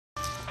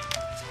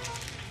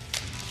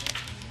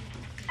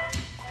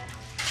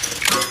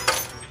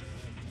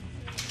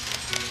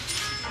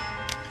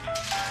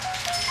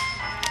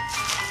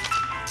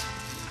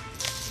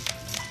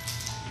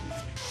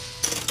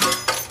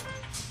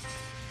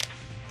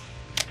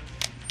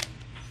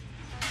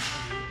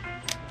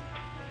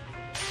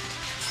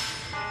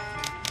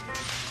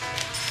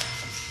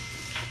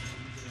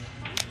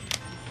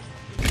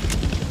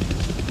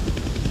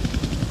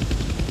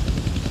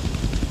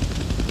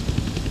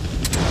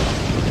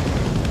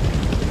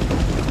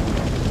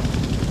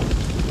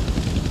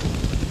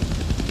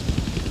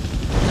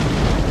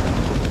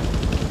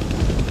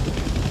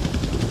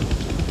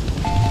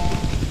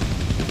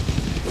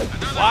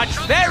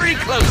very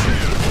closely.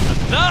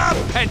 The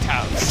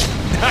penthouse.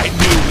 I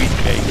knew we'd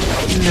make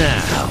it.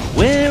 Now,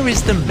 where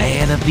is the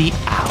man of the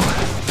hour?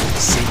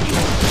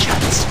 Senor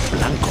Chance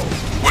Blanco.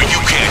 Well,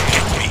 you can't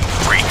get me,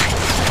 freak.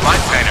 My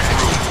panic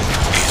room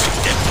is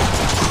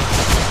Deadpool.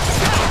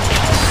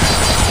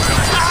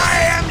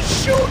 I am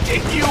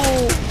shooting you!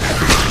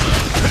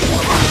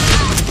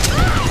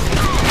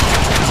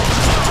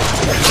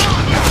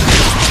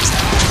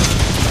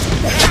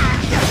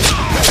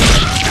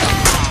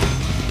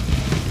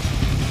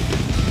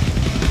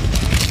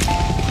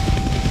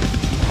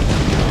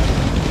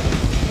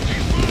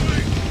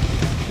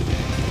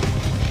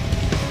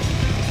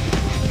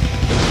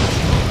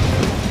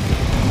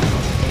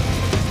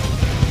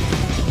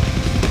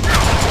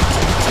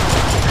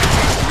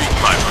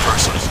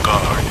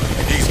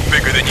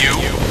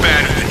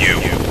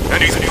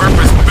 And he's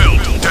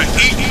purpose-built to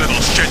eat little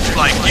shits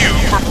like you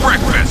for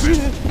breakfast!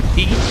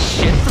 Eat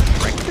shit for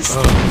breakfast?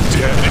 Oh,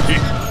 Daddy.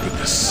 Look at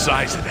the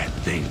size of that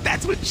thing.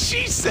 That's what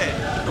she said.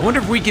 I wonder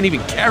if we can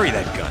even carry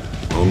that gun.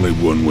 Only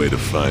one way to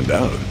find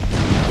out.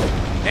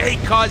 They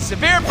cause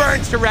severe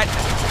burns to retina.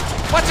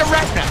 What's a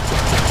retina?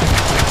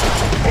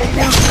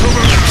 Almost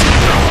coming!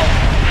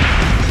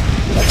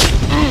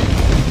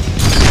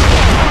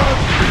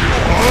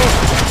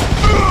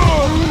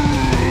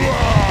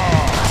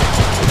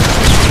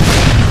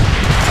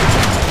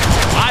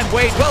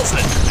 Wade Wilson,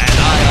 and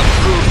I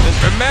approve this.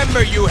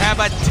 Remember, you have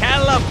a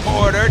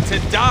teleporter to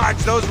dodge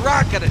those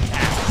rocket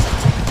attacks.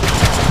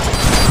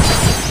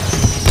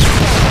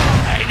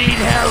 I need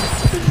help.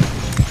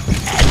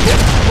 And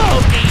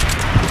smoky.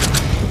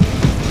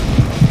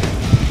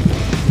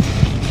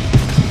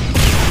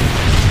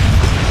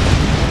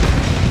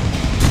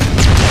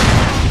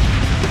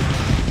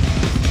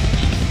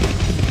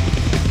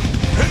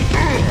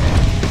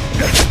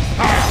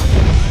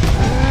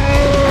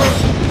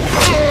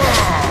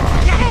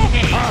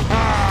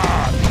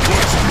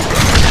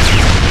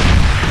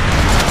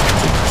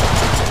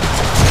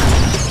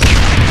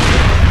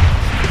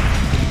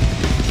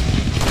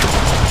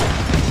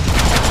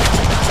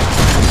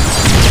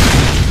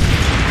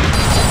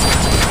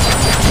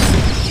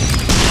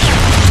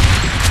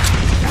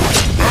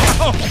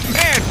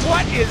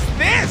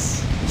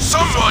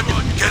 Someone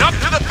get up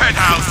to the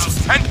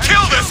penthouse and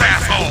kill this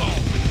asshole!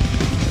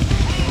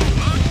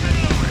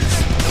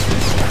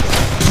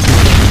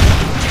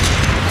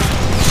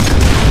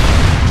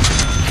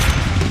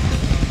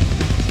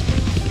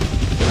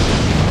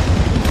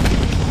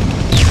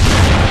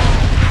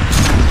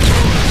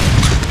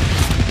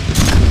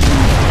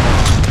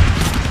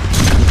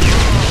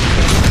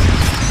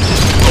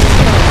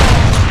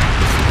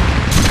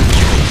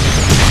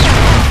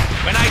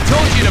 When I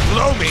told you to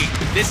blow me,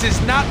 this is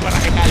not what I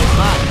had in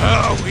mind.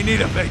 Oh, we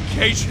need a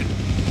vacation.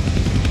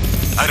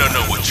 I don't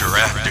know what you're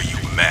after, you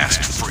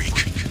masked freak,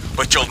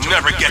 but you'll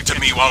never get to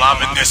me while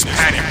I'm in this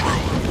panic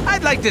room.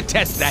 I'd like to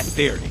test that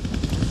theory.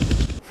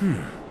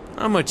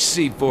 How much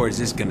C4 is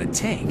this gonna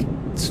take?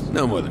 It's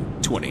no more than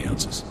 20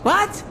 ounces.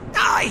 What? Oh,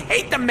 I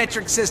hate the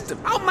metric system.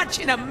 How much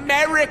in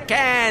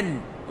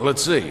American?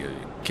 Let's see.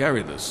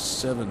 Carry the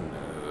 7...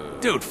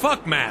 Dude,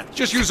 fuck math.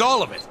 Just use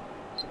all of it.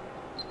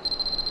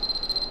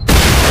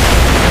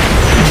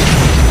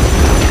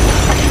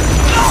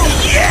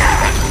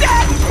 Yeah!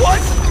 That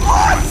was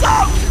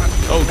awesome!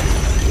 Oh,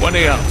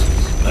 20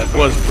 ounces. That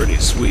was pretty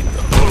sweet,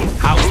 though.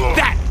 How's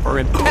that for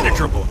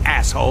impenetrable,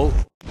 asshole?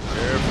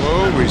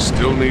 Careful, we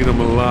still need him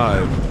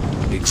alive.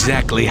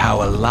 Exactly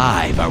how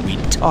alive are we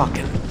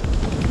talking?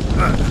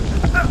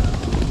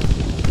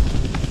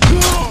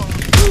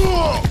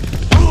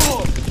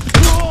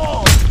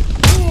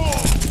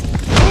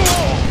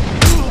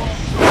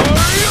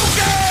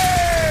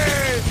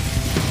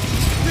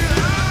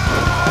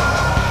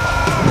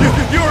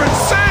 You're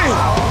insane!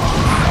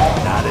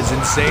 Not as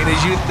insane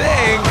as you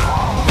think.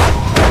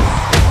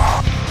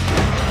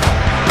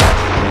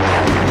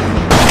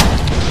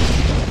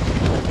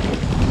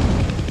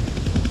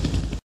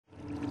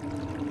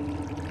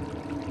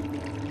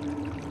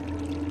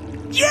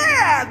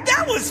 Yeah,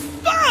 that was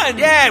fun!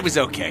 Yeah, it was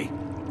okay.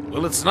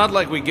 Well, it's not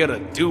like we get a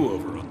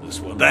do-over on this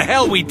one. The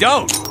hell we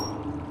don't!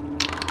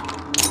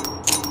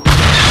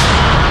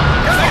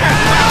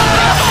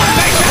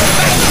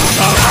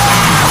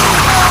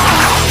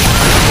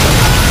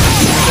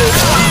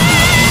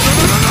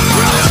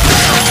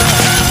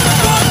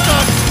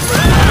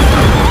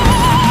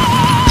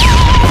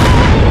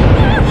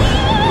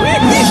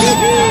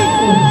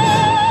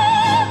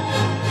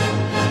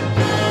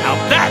 Now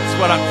that's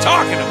what I'm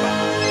talking about!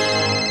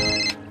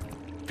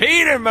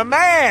 Peter, my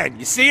man,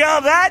 you see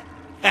all that?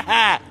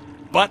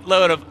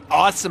 Buttload of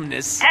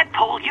awesomeness.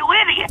 Deadpool, you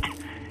idiot!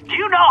 Do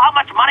you know how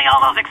much money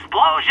all those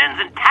explosions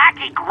and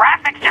tacky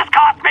graphics just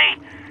cost me?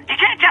 You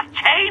can't just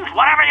change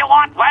whatever you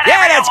want, whenever you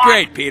want. Yeah, that's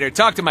great, Peter.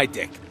 Talk to my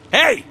dick.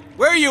 Hey,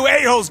 where are you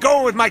a-holes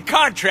going with my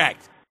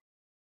contract?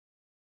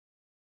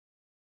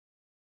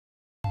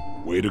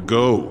 Way to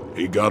go.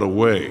 He got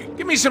away.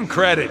 Give me some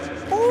credit.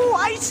 Oh,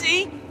 I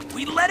see.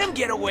 We let him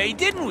get away,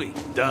 didn't we?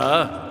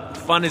 Duh.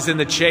 Fun is in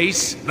the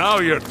chase. Now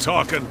you're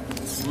talking.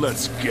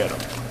 Let's get him.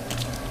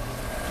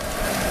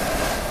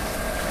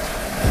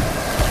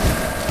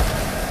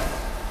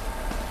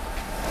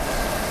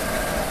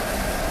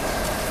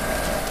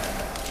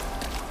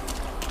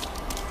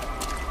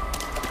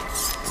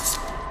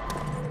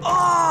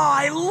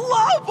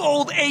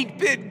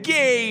 8-bit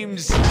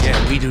games!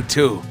 Yeah, we do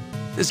too.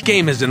 This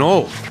game isn't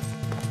old.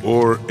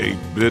 Or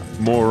 8-bit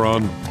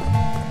moron.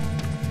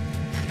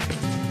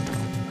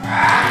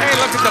 Hey,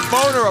 look at the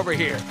boner over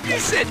here. You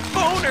said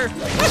boner.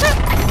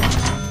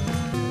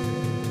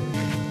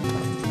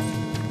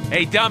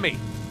 Hey, dummy.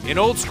 In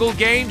old school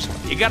games,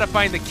 you gotta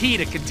find the key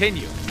to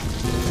continue.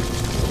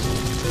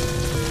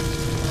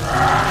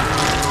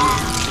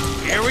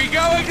 Here we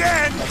go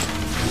again!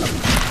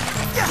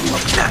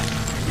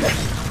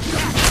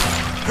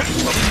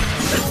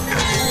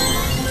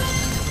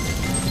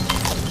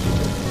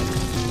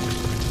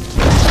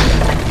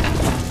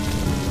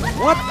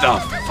 What the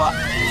fuck?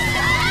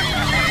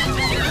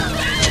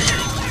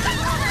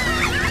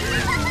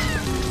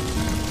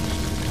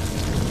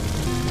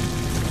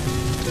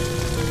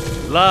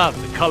 Love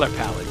the color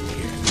palette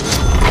here.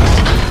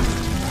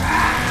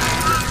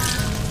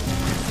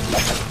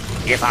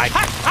 If I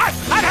hot.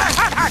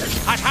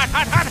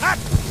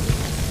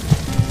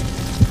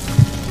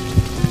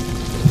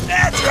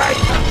 That's right.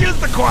 Use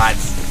the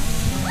quads.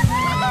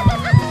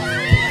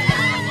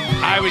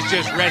 I was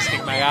just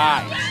resting my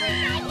eyes.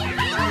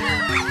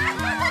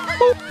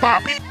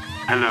 Bobby.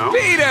 Hello?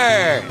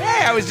 Peter!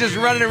 Hey, I was just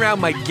running around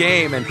my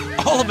game, and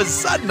all of a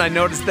sudden I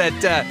noticed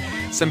that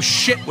some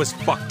shit was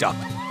fucked up.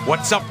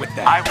 What's up with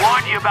that? I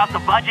warned you about the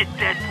budget,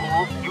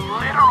 Deadpool. You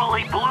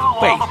literally blew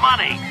all the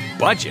money.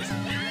 Budget?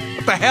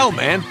 What the hell,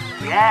 man?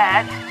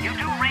 Yes, you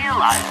do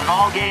realize that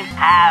all games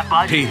have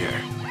budgets.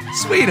 Peter,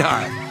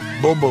 sweetheart,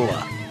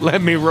 Bobola,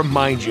 let me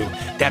remind you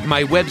that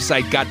my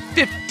website got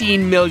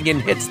 15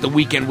 million hits the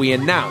weekend we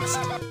announced.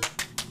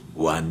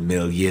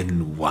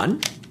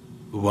 1,000,001?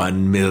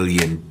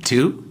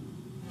 1,000,002?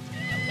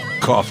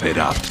 Cough it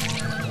up.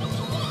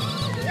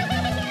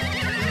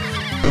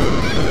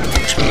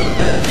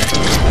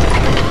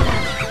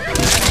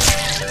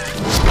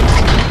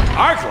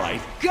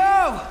 Arclight?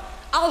 Go!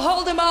 I'll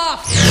hold him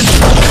off!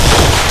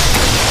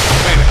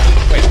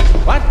 Wait,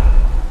 what?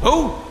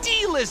 Who?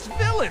 D-list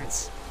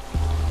villains!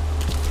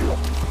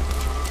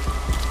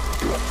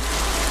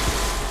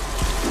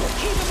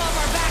 Keep him off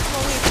our backs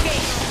while we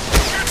escape!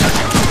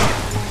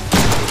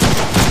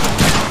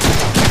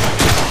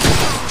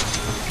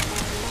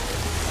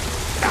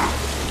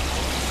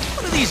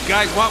 What do these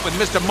guys want with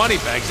Mr.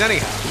 Moneybags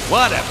anyhow?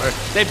 Whatever.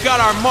 They've got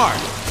our mark.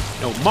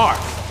 No mark,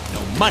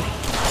 no money.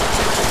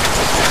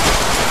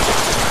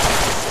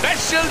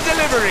 Special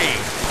delivery!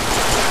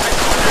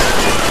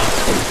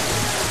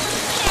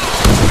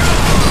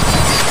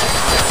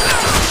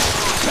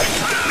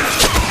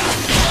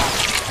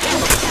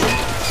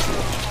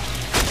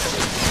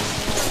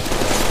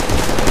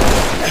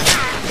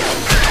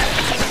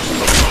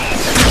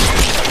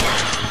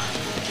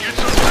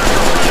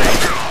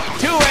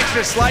 Two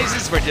extra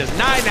slices for just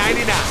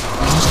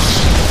 $9.99.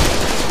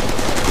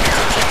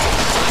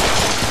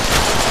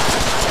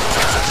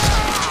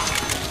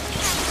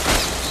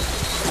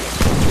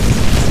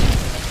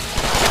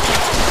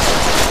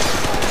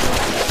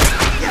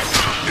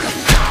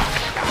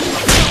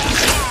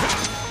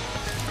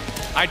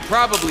 I'd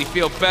probably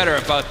feel better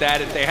about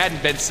that if they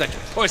hadn't been such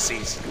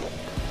pussies.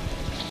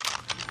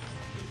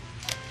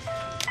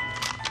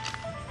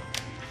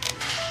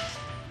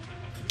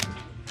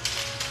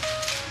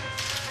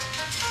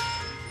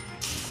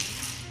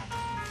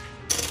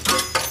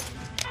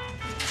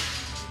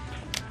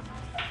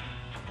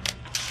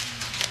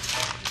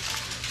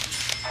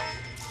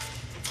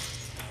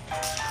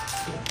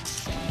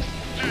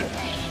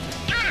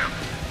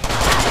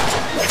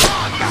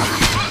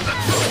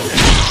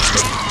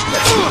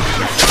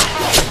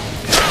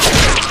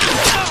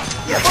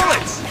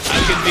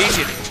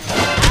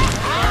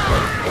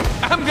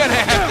 I'm gonna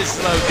have to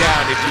slow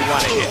down if you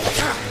want to hit me.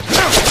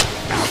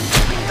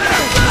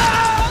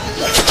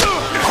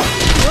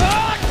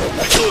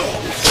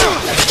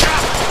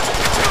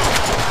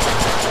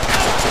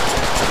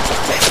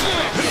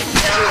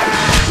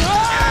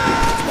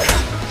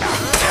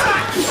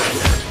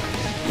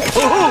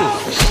 Ooh,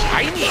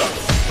 shiny!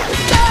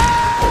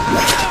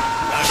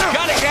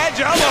 Cutting edge,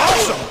 I'm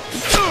awesome!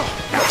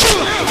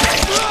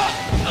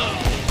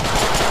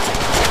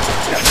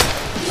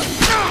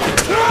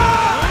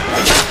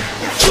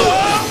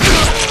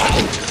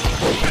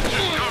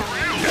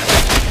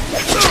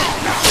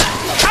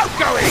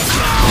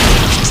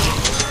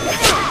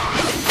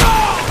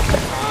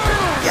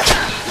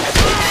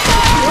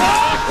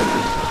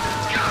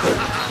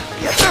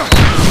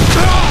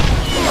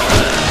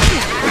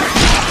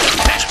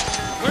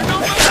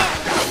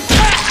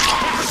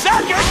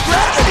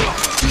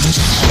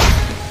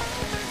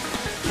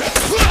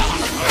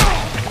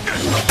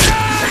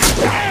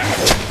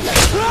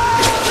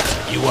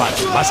 You want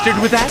mustard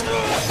with that?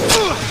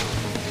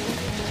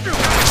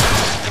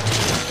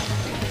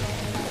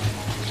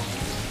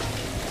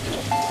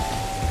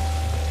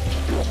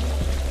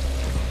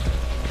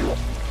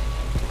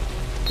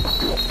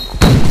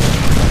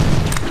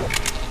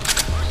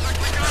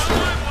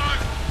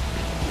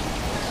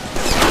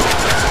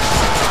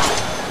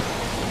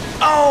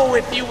 Oh,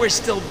 if you were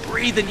still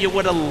breathing, you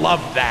would have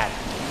loved that.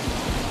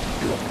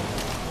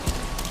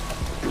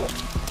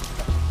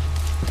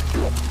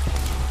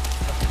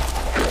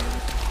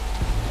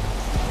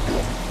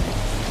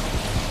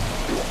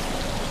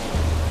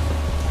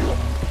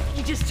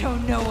 just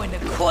don't know when to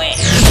quit.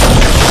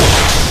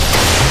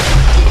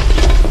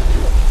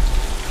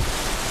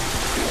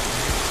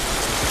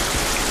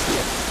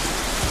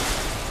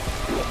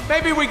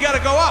 Maybe we gotta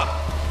go up.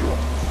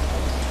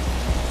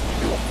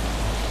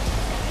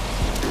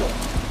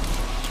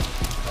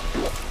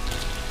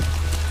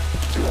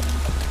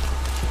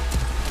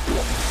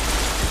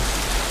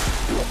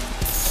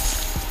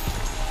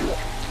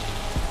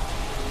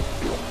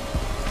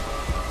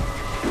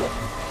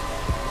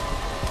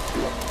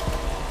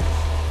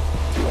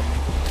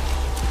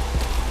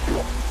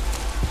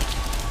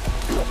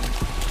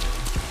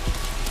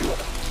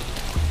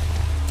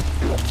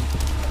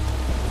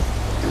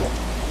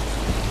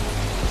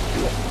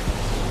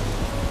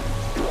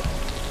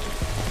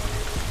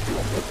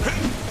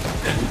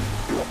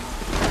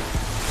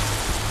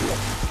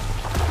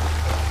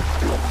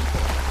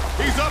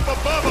 He's up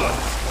above us!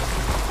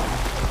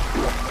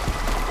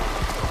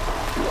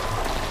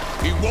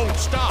 He won't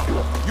stop!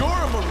 You're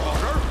a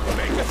marauder!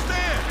 Make a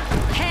stand!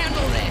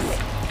 Handle this.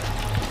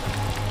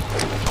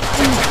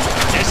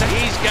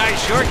 These guys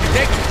sure can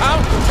take a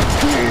pound.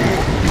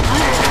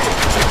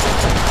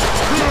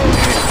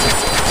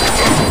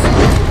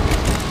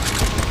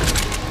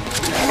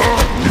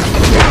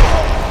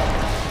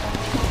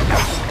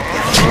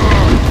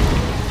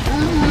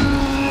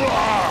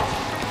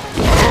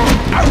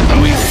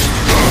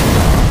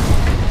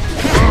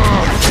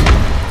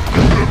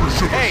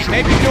 Hey,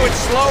 maybe do it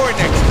slower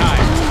next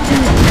time.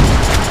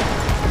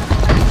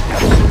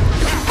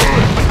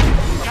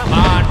 Come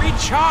on,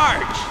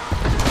 recharge.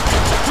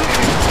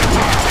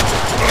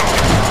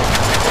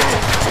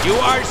 You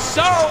are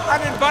so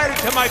uninvited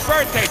to my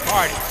birthday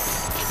party.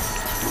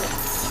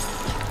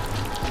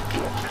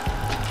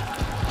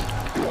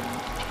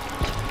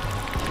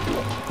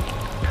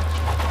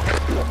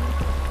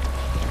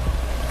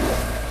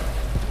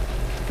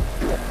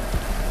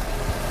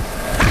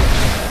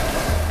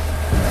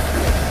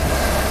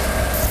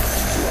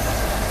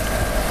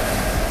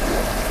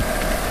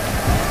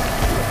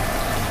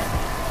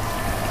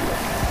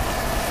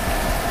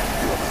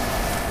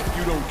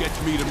 You don't get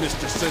me to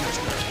Mr.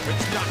 Sinister.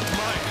 It's not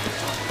mine.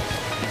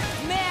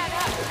 Man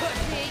up,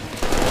 pussy.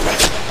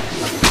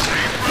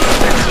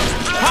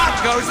 Pop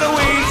goes the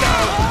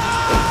weasel.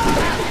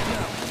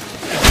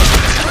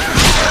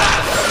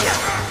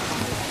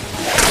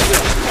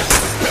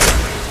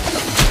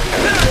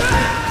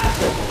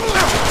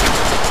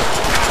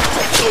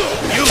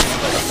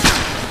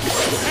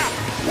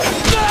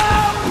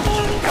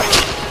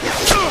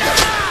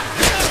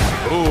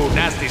 Ooh,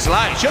 nasty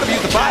slide. Should have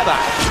used the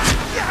buyback.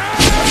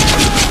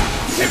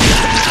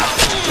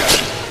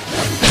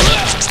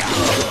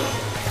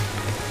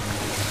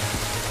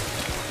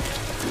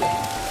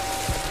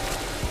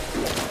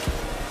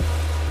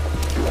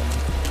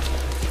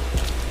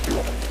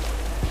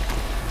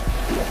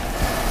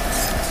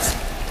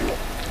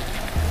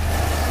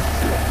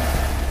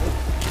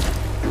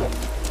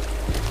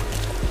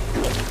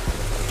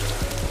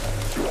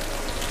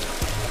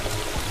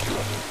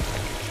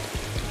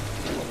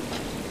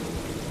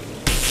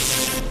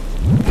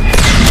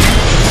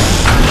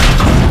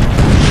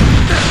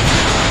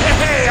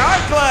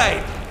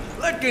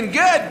 Looking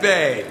good,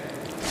 babe.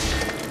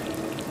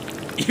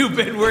 You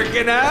been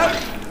working out?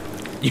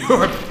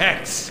 Your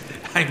pecs,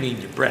 I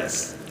mean your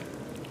breasts.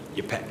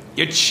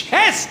 Your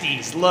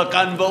chesties look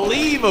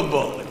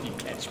unbelievable, if you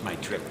catch my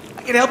drift.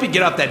 I can help you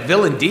get off that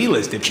villain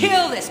D-list if you...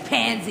 Kill this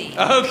pansy.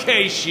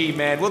 Okay,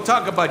 she-man. We'll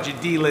talk about your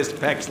D-list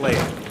pecs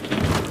later.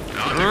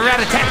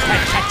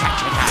 Rat-a-tat-tat-tat-tat.